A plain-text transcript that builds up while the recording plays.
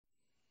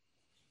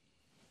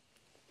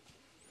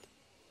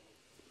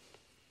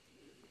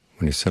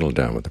when you settle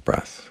down with the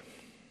breath,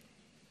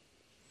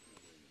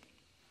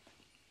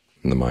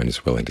 and the mind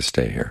is willing to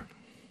stay here,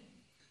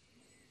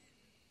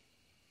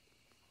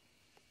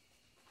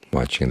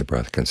 watching the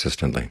breath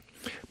consistently,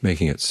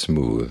 making it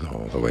smooth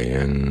all the way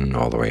in,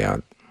 all the way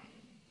out.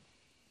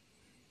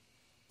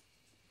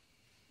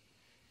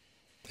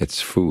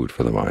 It's food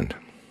for the mind.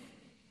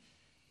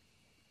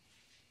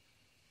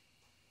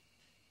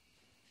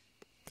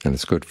 And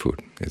it's good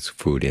food. It's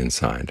food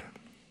inside.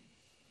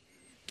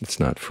 It's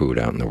not food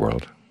out in the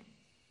world.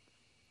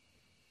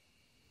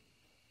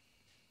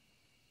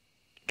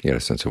 You get a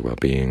sense of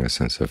well-being, a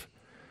sense of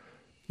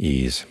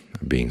ease,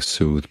 of being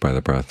soothed by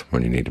the breath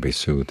when you need to be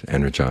soothed,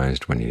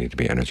 energized when you need to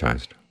be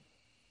energized,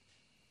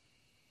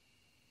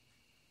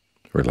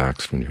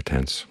 relaxed when you're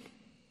tense.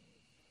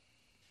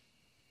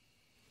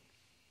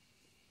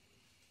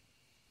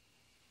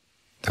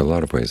 There are a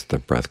lot of ways the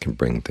breath can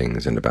bring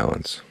things into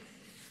balance.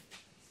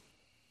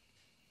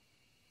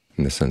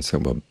 In the sense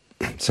of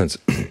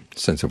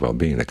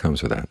well-being that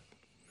comes with that.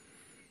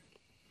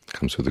 It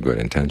comes with a good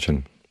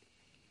intention,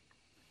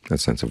 that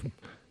sense of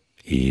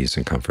ease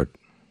and comfort.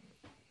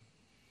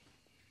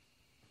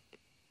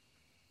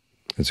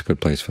 It's a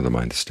good place for the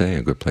mind to stay,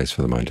 a good place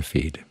for the mind to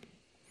feed.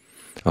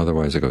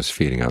 Otherwise it goes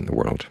feeding out in the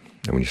world.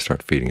 And when you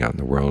start feeding out in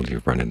the world,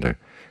 you run into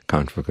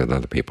conflict with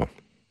other people.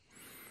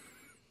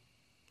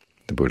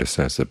 The Buddha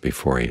says that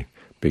before he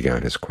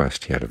began his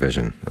quest, he had a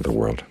vision of the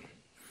world.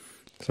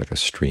 It's like a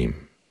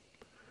stream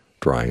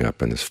drying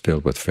up and is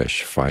filled with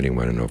fish fighting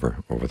one another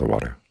over the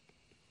water.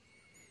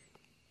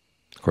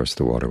 Of course,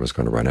 the water was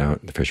going to run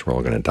out. The fish were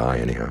all going to die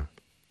anyhow.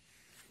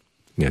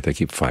 Yet they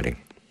keep fighting.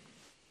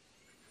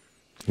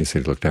 He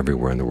said he looked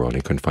everywhere in the world.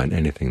 He couldn't find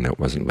anything that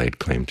wasn't laid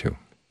claim to.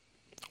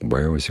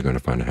 Where was he going to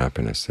find a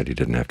happiness that he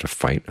didn't have to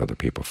fight other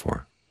people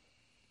for?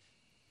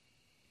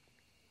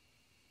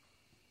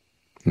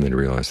 And then he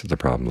realized that the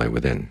problem lay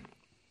within.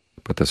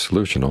 But the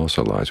solution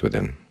also lies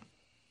within.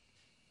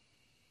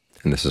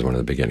 And this is one of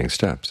the beginning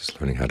steps,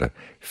 is learning how to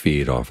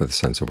feed off of the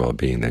sense of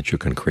well-being that you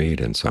can create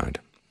inside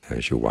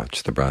as you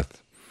watch the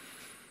breath.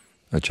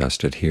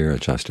 Adjust it here,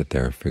 adjust it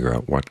there, figure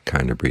out what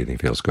kind of breathing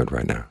feels good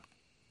right now.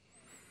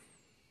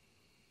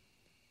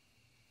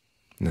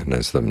 And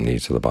as the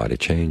needs of the body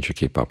change, you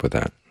keep up with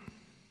that.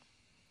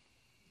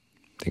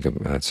 Think of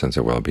that sense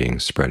of well-being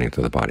spreading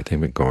through the body.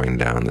 Think of it going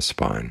down the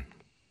spine,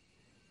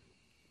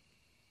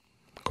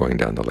 going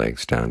down the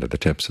legs, down to the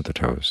tips of the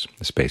toes,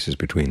 the spaces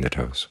between the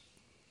toes,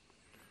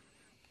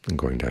 and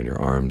going down your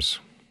arms,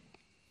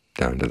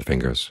 down to the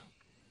fingers,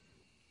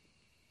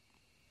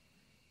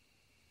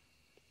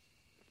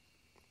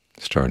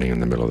 starting in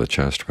the middle of the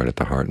chest, right at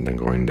the heart, and then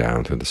going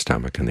down through the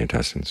stomach and the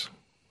intestines.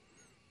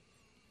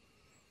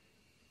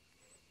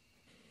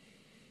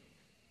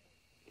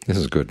 This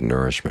is good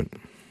nourishment,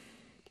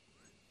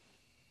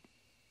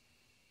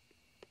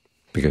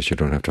 because you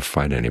don't have to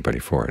fight anybody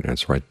for it.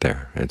 It's right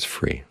there. It's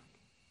free.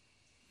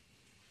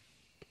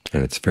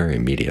 And it's very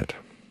immediate.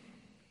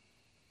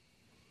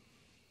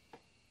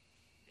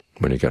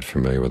 When you get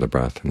familiar with the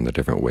breath and the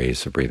different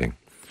ways of breathing,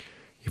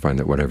 you find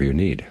that whatever you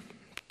need,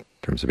 in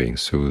terms of being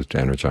soothed,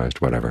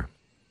 energized, whatever,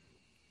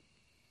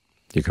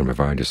 you can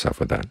provide yourself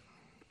with that.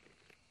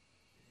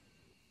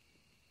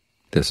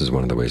 This is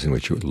one of the ways in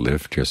which you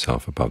lift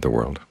yourself above the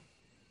world.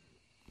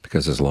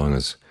 Because as long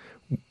as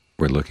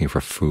we're looking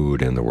for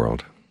food in the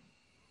world,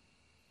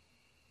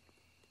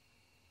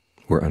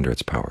 we're under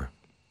its power.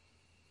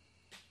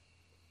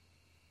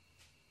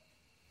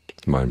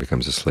 The mind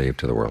becomes a slave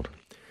to the world,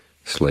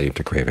 slave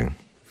to craving.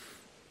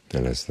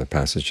 And as the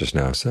passage just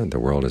now said, the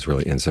world is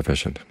really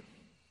insufficient.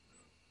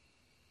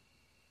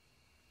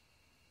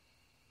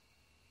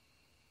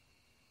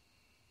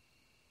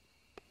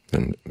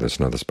 And there's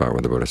another spot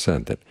where the Buddha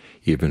said that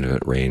even if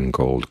it rained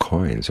gold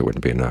coins, it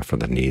wouldn't be enough for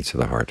the needs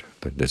of the heart,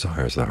 the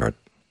desires of the heart.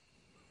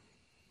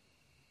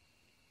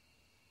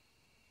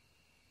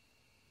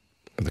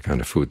 The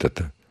kind of food that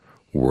the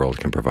world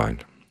can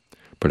provide.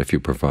 But if you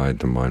provide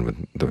the mind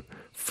with the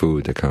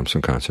food that comes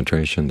from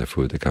concentration, the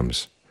food that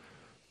comes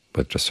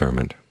with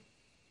discernment,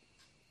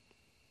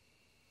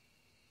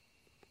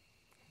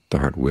 the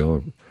heart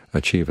will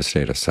achieve a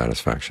state of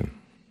satisfaction,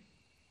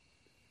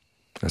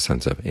 a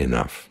sense of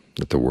enough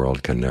that the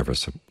world can never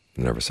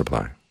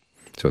supply.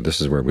 So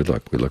this is where we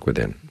look. We look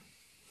within.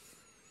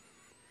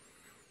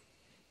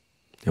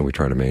 And we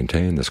try to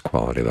maintain this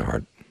quality of the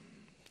heart.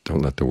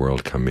 Don't let the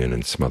world come in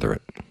and smother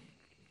it.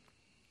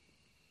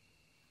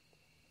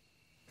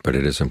 But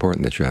it is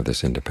important that you have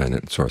this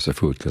independent source of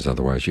food, because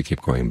otherwise you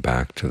keep going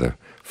back to the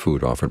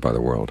food offered by the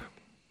world.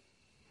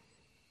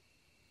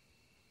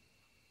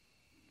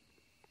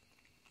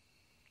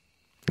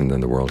 And then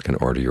the world can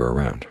order you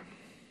around.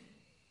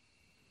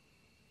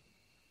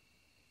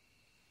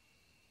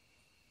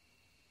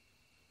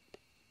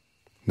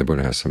 The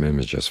Buddha has some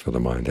images for the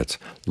mind. That's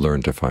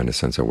learn to find a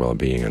sense of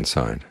well-being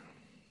inside.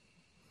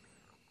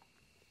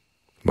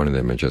 One of the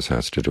images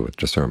has to do with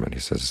discernment. He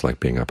says it's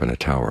like being up in a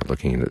tower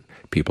looking at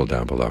people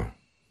down below.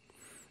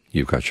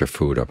 You've got your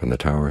food up in the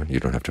tower. You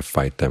don't have to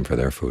fight them for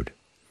their food.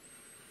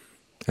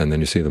 And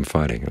then you see them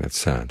fighting, and it's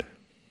sad.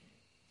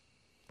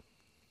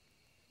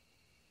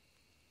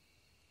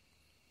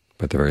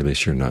 but at the very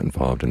least you're not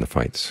involved in the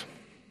fights.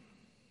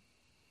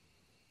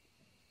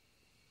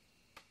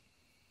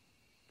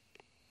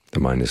 The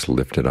mind is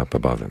lifted up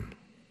above them.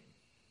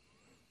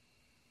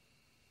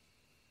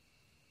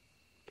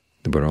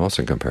 The Buddha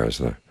also compares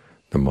the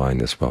mind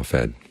that's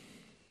well-fed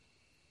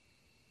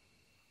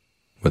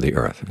with the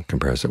earth, and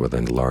compares it with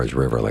a large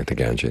river like the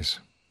Ganges,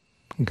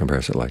 and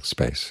compares it like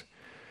space.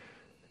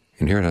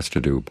 And here it has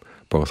to do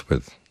both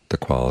with the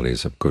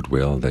qualities of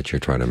goodwill that you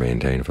try to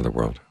maintain for the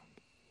world,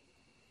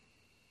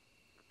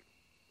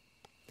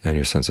 and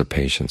your sense of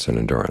patience and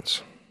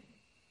endurance.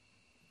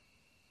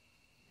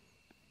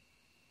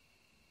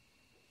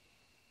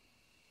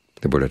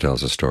 The Buddha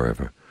tells a story of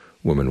a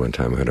woman one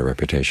time who had a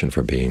reputation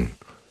for being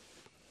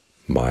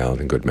mild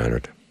and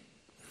good-mannered,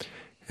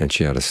 and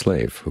she had a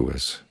slave who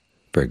was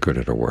very good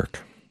at her work.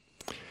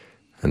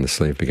 And the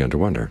slave began to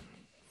wonder,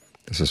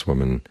 is this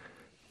woman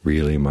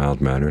really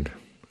mild-mannered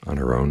on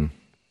her own,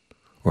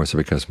 or is it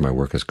because my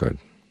work is good?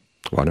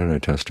 Why don't I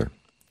test her?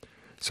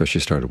 So she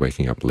started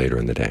waking up later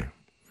in the day.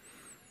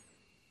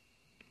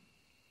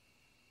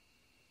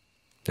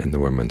 And the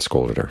woman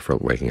scolded her for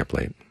waking up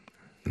late.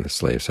 And the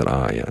slave said,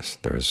 "Ah, yes,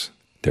 there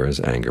is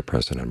anger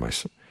present in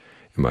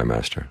my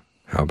master.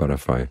 How about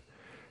if I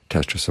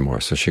test her some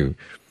more?" So she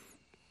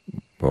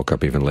woke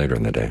up even later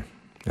in the day,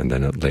 and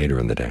then later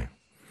in the day,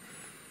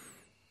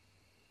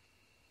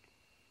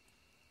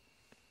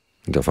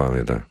 until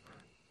finally the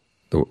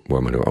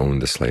woman who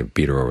owned the slave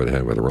beat her over the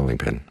head with a rolling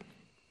pin.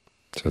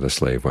 So the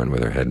slave went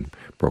with her head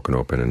broken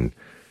open and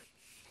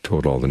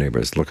told all the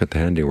neighbors, "Look at the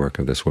handiwork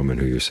of this woman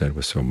who you said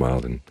was so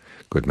mild and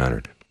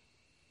good-mannered."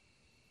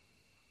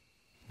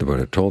 The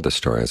Buddha told this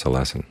story as a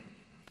lesson.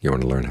 You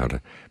want to learn how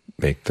to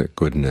make the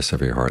goodness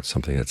of your heart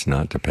something that's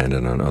not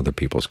dependent on other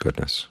people's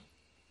goodness.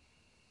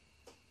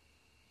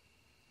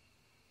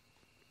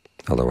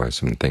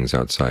 Otherwise, when things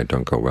outside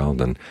don't go well,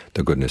 then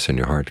the goodness in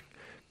your heart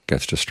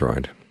gets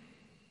destroyed.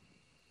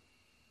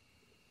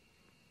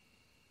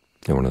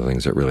 And one of the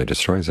things that really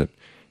destroys it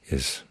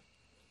is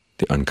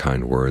the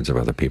unkind words of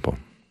other people.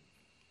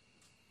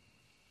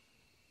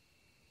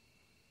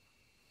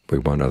 We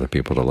want other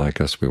people to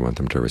like us, we want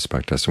them to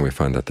respect us, and we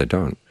find that they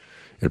don't.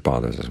 It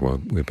bothers us. Well,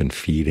 we've been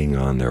feeding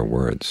on their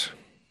words.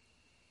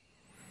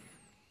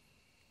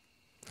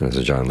 And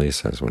as John Lee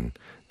says, when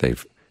they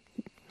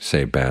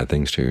say bad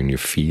things to you and you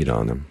feed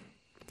on them,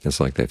 it's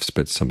like they've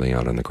spit something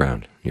out on the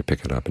ground. You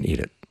pick it up and eat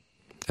it.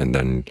 And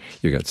then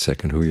you get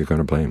sick, and who are you going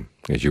to blame?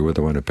 Because you were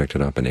the one who picked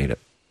it up and ate it.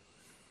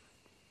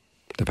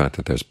 The fact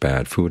that there's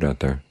bad food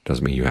out there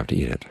doesn't mean you have to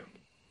eat it.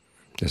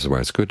 This is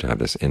why it's good to have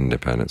this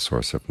independent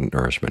source of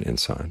nourishment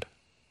inside.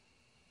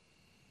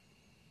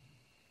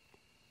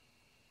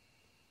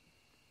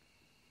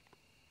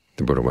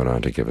 The Buddha went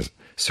on to give a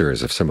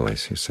series of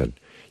similes. He said,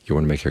 you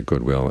want to make your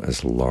goodwill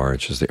as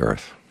large as the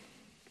earth.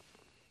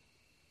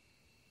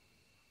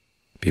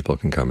 People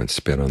can come and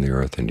spit on the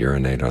earth and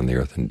urinate on the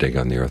earth and dig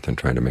on the earth and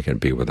try to make it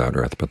be without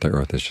earth, but the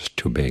earth is just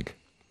too big.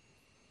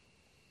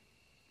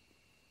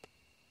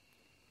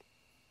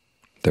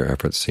 Their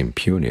efforts seem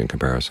puny in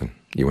comparison.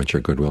 You want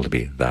your goodwill to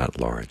be that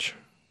large.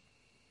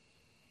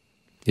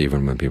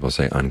 Even when people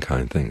say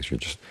unkind things, you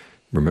just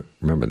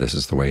remember this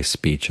is the way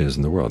speech is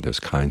in the world. There's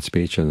kind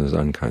speech and there's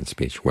unkind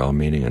speech,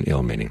 well-meaning and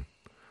ill-meaning.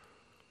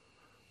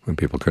 When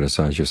people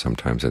criticize you,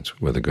 sometimes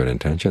it's with a good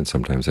intention,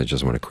 sometimes they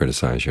just want to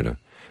criticize you to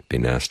be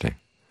nasty.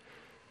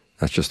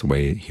 That's just the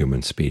way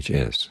human speech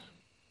is.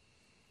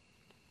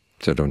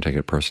 So don't take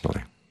it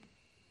personally.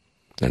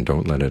 And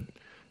don't let it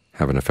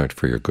have an effect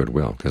for your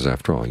goodwill, because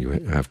after all, you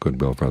have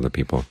goodwill for other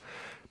people,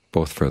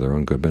 both for their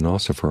own good, but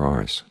also for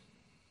ours.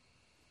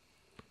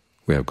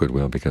 We have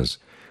goodwill because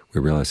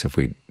we realize if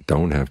we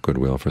don't have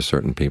goodwill for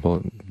certain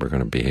people, we're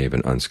going to behave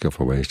in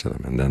unskillful ways to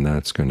them, and then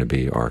that's going to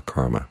be our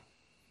karma.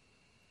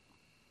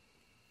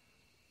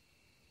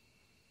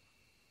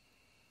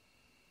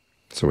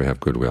 So we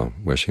have goodwill,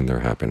 wishing their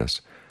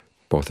happiness,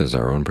 both as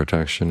our own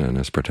protection and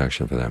as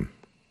protection for them.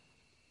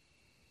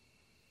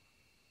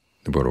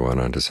 The Buddha went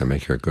on to say,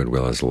 make your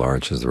goodwill as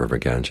large as the river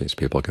Ganges.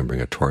 People can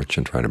bring a torch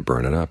and try to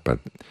burn it up, but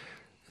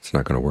it's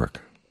not going to work.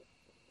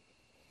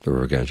 The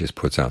river Ganges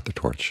puts out the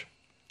torch.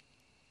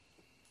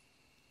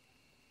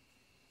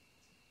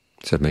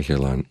 He said, make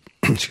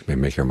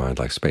your mind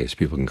like space.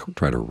 People can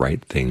try to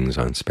write things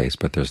on space,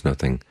 but there's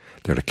nothing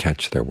there to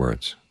catch their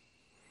words.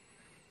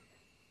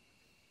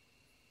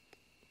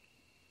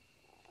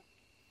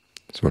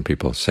 So when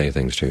people say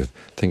things to you,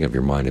 think of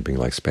your mind as being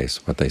like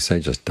space. What they say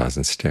just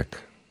doesn't stick.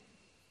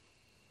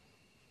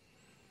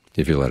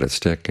 If you let it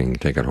stick and you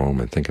take it home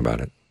and think about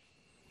it,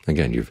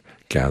 again, you've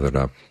gathered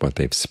up what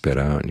they've spit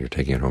out and you're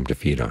taking it home to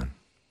feed on.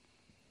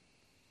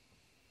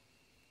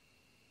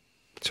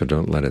 So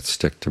don't let it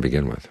stick to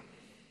begin with.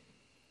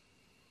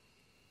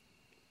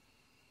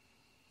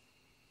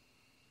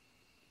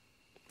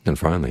 And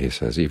finally, he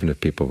says, even if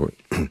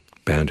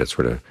bandits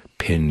were to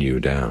pin you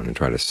down and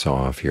try to saw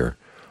off your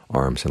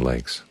arms and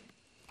legs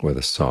with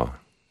a saw,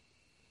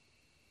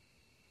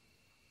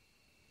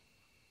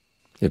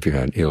 if you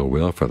had ill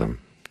will for them,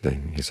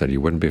 then he said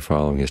you wouldn't be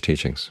following his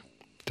teachings.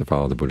 To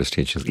follow the Buddha's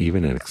teachings,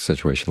 even in a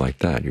situation like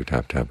that, you'd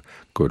have to have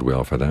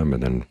goodwill for them,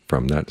 and then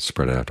from that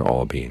spread it out to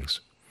all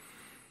beings.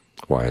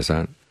 Why is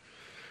that?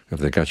 If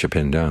they got you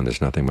pinned down,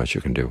 there's nothing much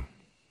you can do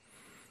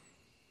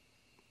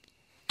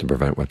to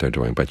prevent what they're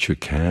doing. But you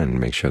can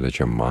make sure that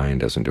your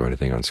mind doesn't do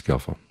anything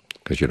unskillful,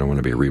 because you don't want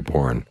to be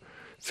reborn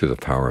through the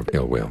power of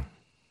ill will.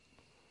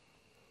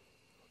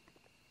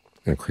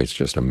 It creates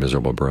just a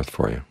miserable birth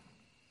for you.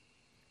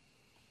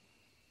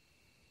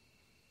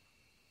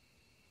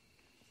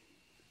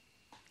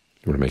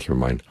 You want to make your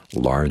mind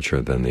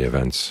larger than the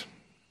events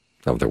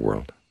of the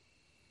world.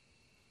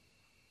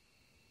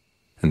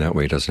 And that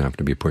way it doesn't have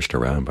to be pushed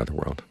around by the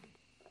world.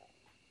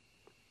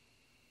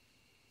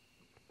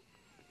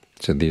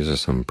 So these are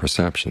some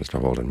perceptions to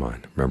hold in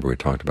mind. Remember, we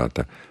talked about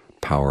the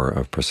power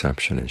of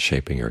perception in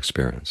shaping your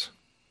experience.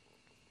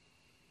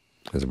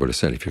 As the Buddha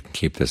said, if you can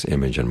keep this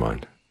image in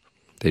mind,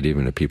 that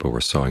even if people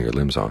were sawing your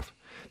limbs off,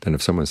 then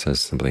if someone says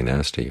something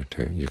nasty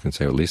to you, you can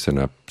say, well, at least they're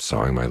not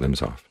sawing my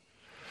limbs off.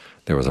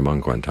 There was a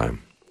monk one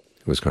time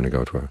who was going to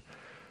go to a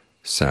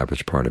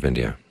savage part of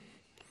India.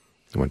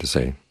 He went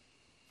to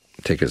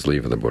take his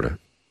leave of the Buddha.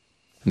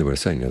 And the Buddha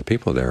said, the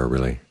people there are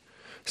really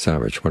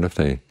savage. What if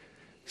they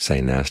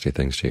say nasty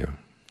things to you?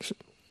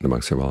 The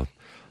monk said, well,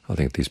 I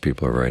think these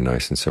people are very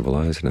nice and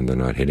civilized, and they're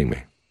not hitting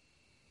me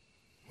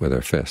with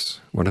their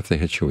fists. What if they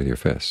hit you with your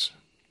fists?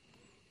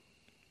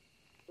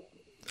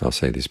 I'll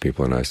say these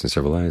people are nice and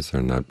civilized,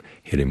 they're not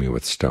hitting me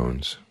with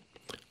stones.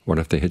 What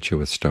if they hit you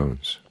with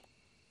stones?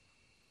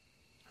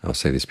 I'll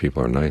say these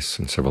people are nice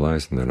and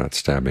civilized, and they're not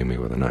stabbing me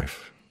with a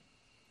knife.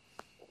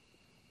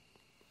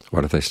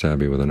 What if they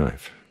stab you with a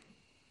knife?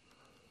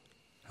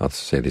 I'll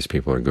say these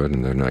people are good,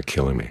 and they're not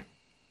killing me.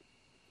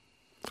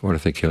 What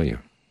if they kill you?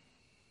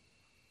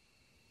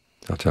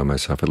 I'll tell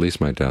myself, at least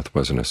my death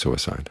wasn't a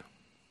suicide.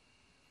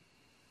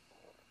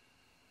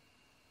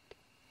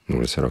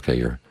 And I said, okay,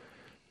 you're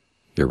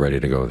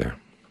ready to go there.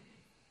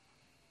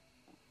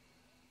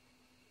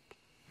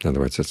 In other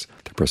words, it's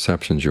the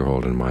perceptions you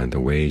hold in mind, the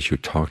ways you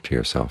talk to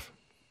yourself,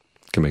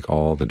 can make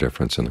all the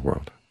difference in the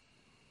world.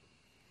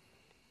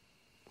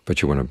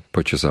 But you want to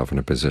put yourself in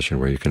a position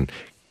where you can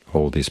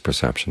hold these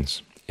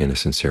perceptions in a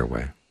sincere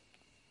way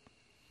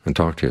and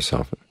talk to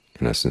yourself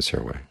in a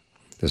sincere way.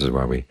 This is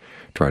why we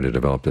try to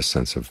develop this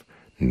sense of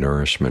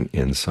nourishment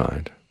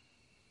inside,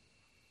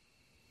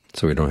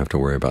 so we don't have to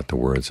worry about the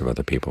words of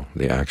other people,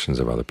 the actions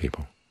of other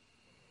people.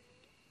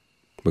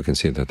 We can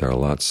see that they're a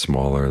lot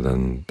smaller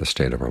than the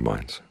state of our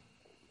minds,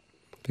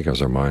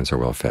 because our minds are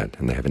well fed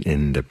and they have an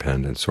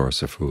independent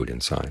source of food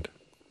inside.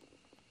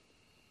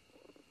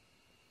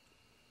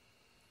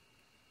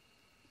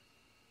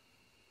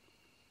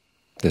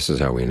 This is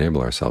how we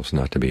enable ourselves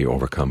not to be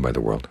overcome by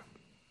the world.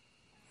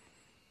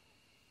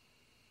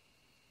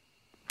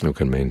 We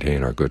can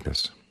maintain our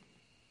goodness.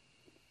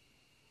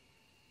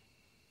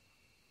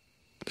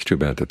 It's too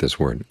bad that this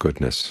word,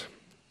 goodness,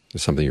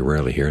 is something you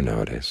rarely hear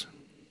nowadays.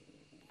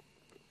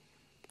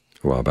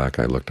 A while back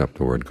I looked up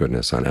the word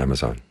goodness on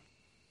Amazon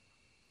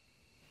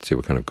to see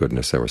what kind of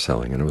goodness they were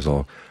selling, and it was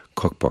all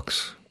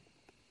cookbooks,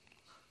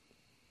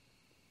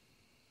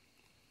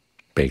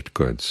 baked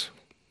goods,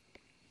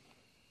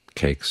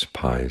 cakes,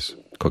 pies,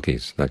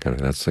 cookies,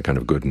 that's the kind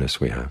of goodness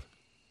we have.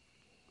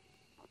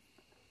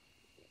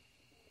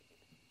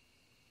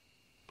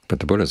 But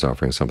the Buddha is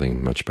offering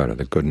something much better,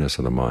 the goodness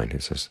of the mind. He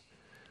says,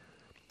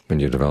 when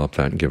you develop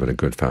that and give it a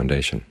good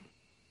foundation,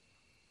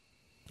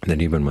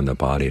 then even when the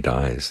body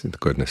dies, the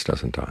goodness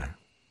doesn't die.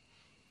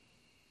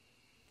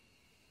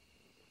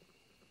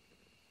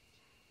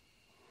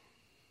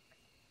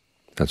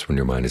 That's when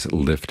your mind is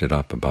lifted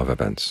up above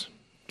events.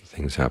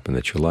 Things happen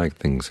that you like,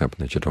 things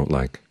happen that you don't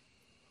like.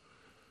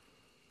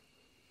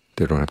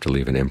 They don't have to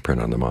leave an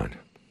imprint on the mind.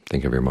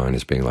 Think of your mind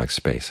as being like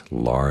space,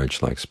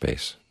 large like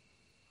space,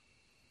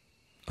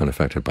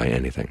 unaffected by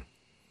anything.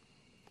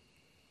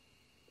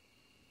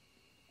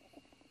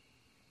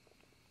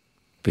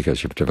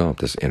 Because you've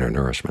developed this inner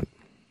nourishment.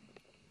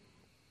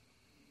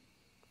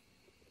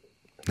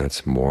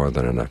 That's more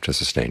than enough to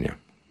sustain you.